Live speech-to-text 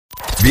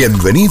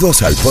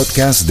Bienvenidos al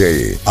podcast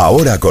de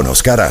Ahora con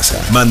Oscar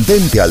Aza.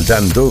 Mantente al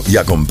tanto y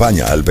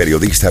acompaña al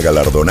periodista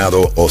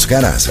galardonado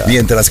Oscar Aza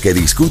mientras que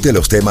discute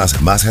los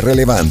temas más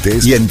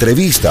relevantes y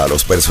entrevista a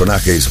los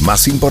personajes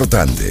más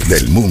importantes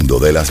del mundo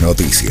de las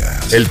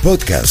noticias. El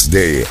podcast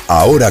de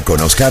Ahora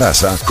con Oscar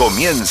Aza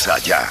comienza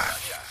ya.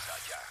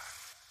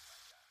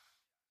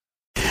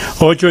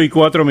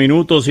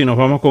 8:04 y nos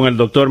vamos con el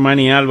doctor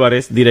Manny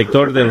Alvarez,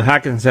 director del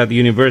Hackensack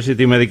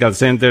University Medical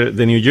Center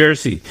de New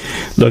Jersey.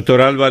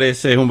 Doctor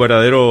Alvarez, es un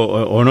verdadero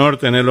honor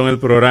tenerlo en el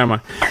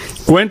programa.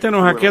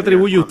 Cuéntenos a qué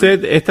atribuye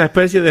usted esta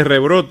especie de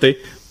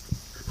rebrote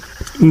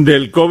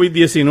del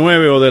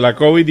COVID-19 o de la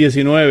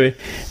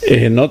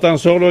COVID-19, no tan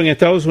solo en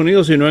Estados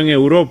Unidos, sino en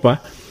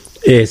Europa.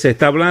 Se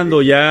está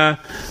hablando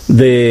ya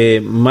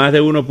de más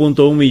de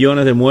 1.1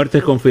 millones de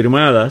muertes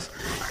confirmadas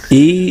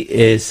y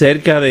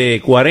cerca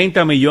de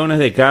 40 millones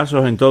de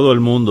casos en todo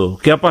el mundo.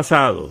 ¿Qué ha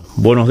pasado?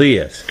 Buenos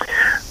días.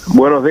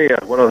 Buenos días.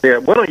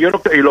 Bueno, yo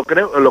lo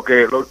creo,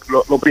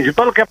 lo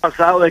principal que ha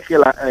pasado es que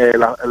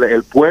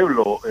el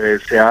pueblo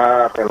se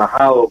ha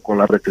relajado con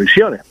las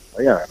restricciones.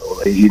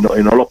 Y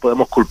no los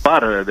podemos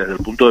culpar desde el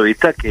punto de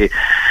vista que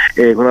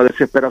es una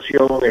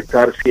desesperación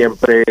estar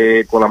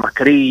siempre con la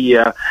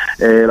mascarilla,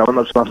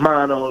 lavándose las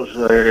manos,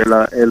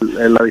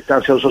 la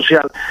distancia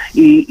social,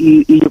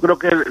 y yo creo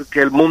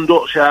que el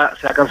mundo se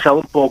ha cansado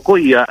un poco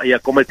y ha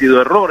cometido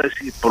errores,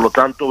 y por lo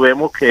tanto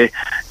vemos que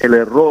el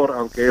error,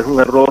 aunque es un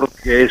error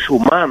que es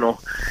humano,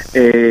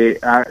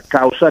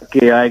 causa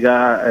que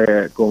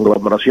haya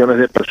conglomeraciones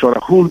de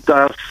personas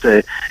juntas,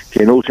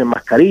 que no usen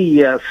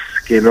mascarillas,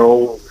 que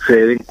no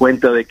se den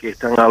cuenta de que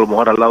están a lo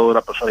mejor al lado de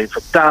una persona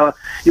infectada,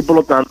 y por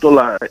lo tanto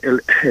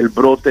el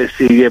brote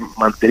sigue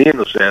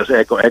manteniéndose. O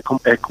sea,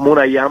 es como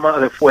una llama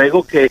de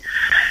fuego que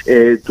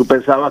tú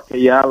pensabas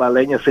que ya la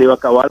leña se iba a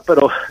acabar,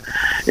 pero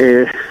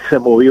se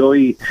movió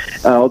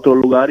a otro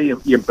lugar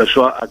y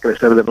empezó a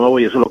crecer de nuevo,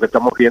 y eso es lo que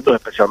estamos viendo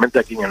especialmente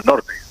aquí en el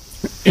norte.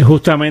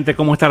 Justamente,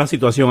 ¿cómo está la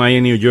situación ahí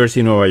en New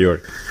Jersey y Nueva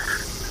York?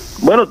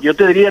 Bueno, yo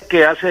te diría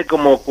que hace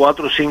como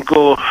 4 o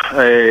 5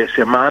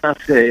 semanas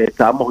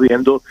estábamos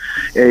viendo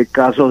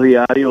casos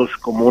diarios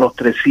como unos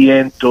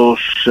 300,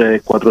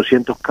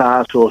 400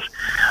 casos.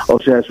 O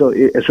sea,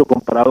 eso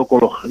comparado con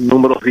los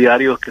números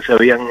diarios que se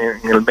veían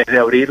en el mes de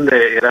abril,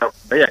 era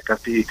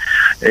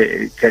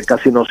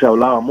casi no se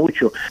hablaba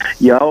mucho.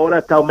 Y ahora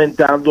está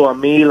aumentando a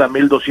 1,000 a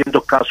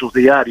 1,200 casos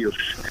diarios.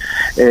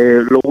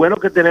 Lo bueno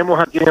que tenemos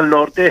aquí en el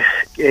norte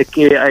es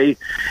que hay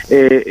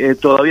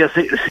todavía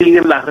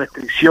siguen las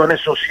restricciones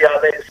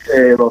sociales,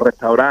 los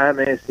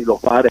restaurantes y los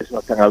bares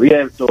no están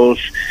abiertos,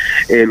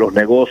 los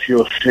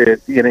negocios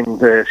tienen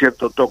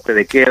cierto toque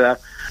de queda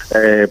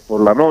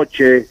por la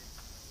noche,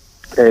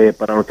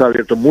 para no estar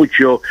abierto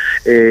mucho,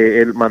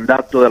 el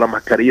mandato de la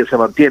mascarilla se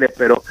mantiene,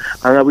 pero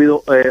han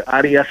habido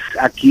áreas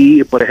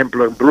aquí, por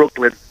ejemplo en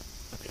Brooklyn,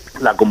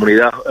 la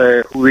comunidad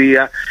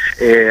judía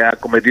ha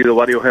cometido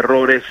varios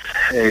errores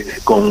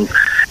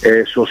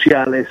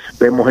sociales.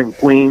 Vemos en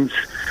Queens,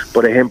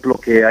 por ejemplo,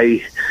 que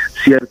hay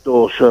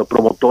ciertos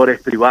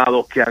promotores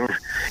privados que han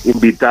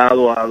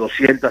invitado a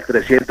 200,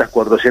 300,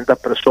 400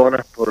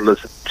 personas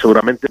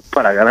seguramente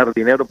para ganar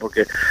dinero,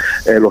 porque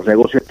los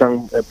negocios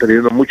están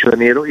perdiendo mucho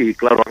dinero, y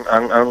claro,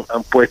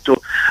 han puesto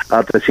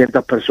a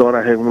 300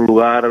 personas en un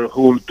lugar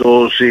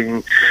juntos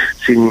sin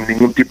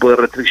ningún tipo de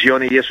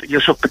restricción, y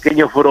esos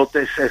pequeños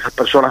brotes, esas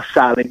personas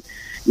salen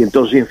y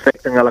entonces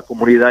infectan a la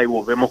comunidad, y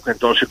volvemos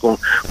entonces con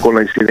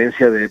la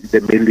incidencia de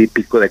 1,000 y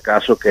pico de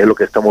casos, que es lo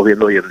que estamos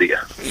viendo hoy en día.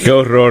 ¡Qué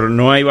horror!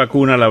 No hay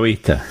vacuna a la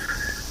vista.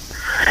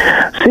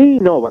 Sí,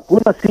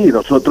 vacunas sí.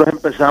 Nosotros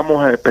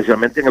empezamos,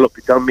 especialmente en el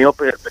hospital mío,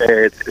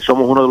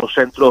 somos uno de los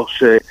centros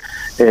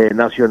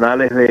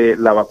nacionales de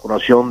la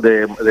vacunación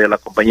de la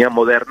compañía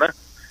Moderna.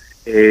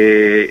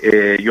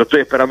 Yo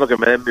estoy esperando que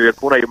me den mi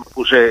vacuna. Yo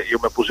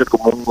me puse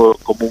como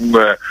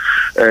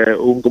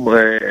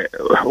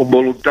un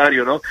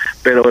voluntario, ¿no?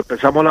 Pero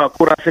empezamos la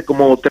vacuna hace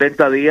como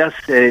 30 días,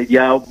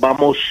 ya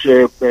vamos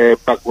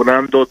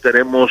vacunando.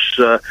 Tenemos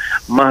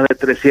más de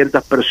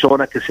 300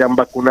 personas que se han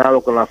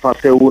vacunado con la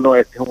fase 1.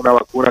 Esta es una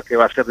vacuna que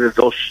va a ser de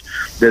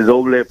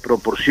doble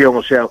proporción,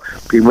 o sea,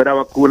 primera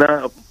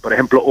vacuna, por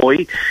ejemplo,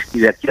 hoy, y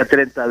de aquí a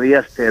 30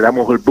 días te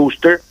damos el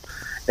booster.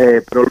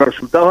 Pero los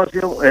resultados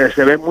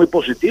se ven muy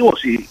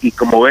positivos, y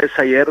como ves,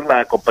 ayer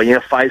la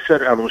compañía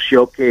Pfizer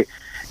anunció que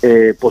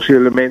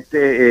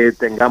posiblemente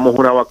tengamos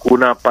una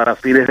vacuna para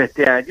fines de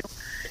este año,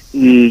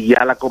 y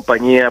ya la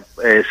compañía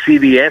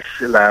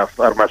CVS, la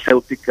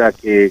farmacéutica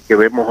que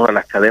vemos en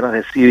las cadenas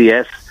de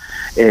CVS,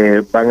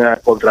 van a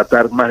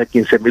contratar más de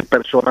 15,000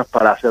 personas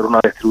para hacer una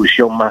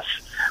distribución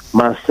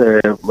más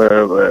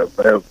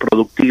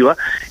productiva,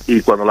 y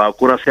cuando la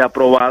vacuna sea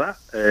aprobada,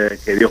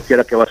 que Dios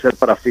quiera que va a ser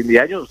para fin de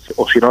año,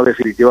 o si no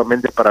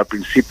definitivamente para el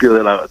principio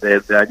del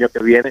año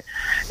que viene,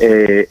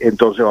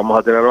 entonces vamos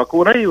a tener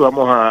vacuna y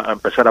vamos a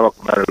empezar a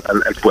vacunar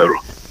al pueblo.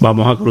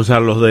 Vamos a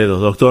cruzar los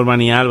dedos. Doctor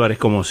Manny Álvarez,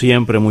 como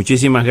siempre,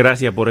 muchísimas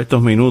gracias por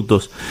estos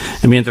minutos.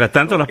 Mientras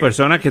tanto, las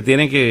personas que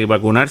tienen que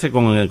vacunarse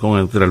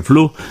contra el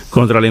flu,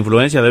 contra la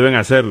influencia, deben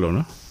hacerlo,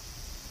 ¿no?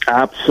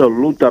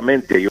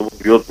 Absolutamente, yo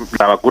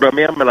la vacuna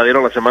mía me la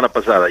dieron la semana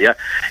pasada. Ya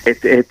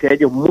este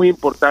año es muy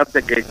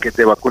importante que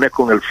te vacunes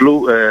con el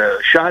flu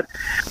shot,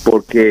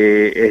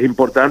 porque es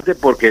importante,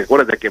 porque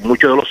acuérdate que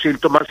muchos de los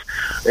síntomas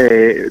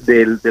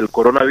del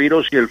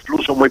coronavirus y el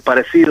flu son muy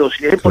parecidos,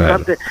 y es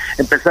importante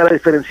empezar a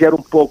diferenciar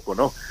un poco,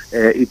 ¿no?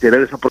 Y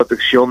tener esa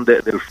protección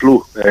del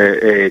flu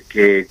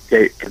que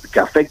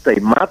afecta y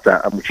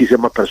mata a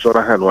muchísimas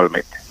personas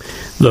anualmente.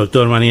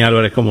 Doctor Manny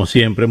Alvarez, como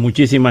siempre,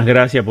 muchísimas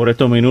gracias por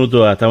estos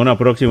minutos. Hasta una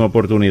próxima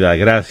oportunidad.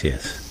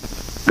 Gracias.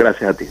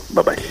 Gracias a ti.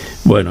 Bye bye.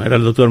 Bueno, era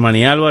el doctor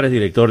Manny Alvarez,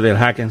 director del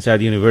Hackensack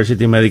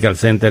University Medical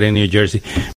Center en New Jersey.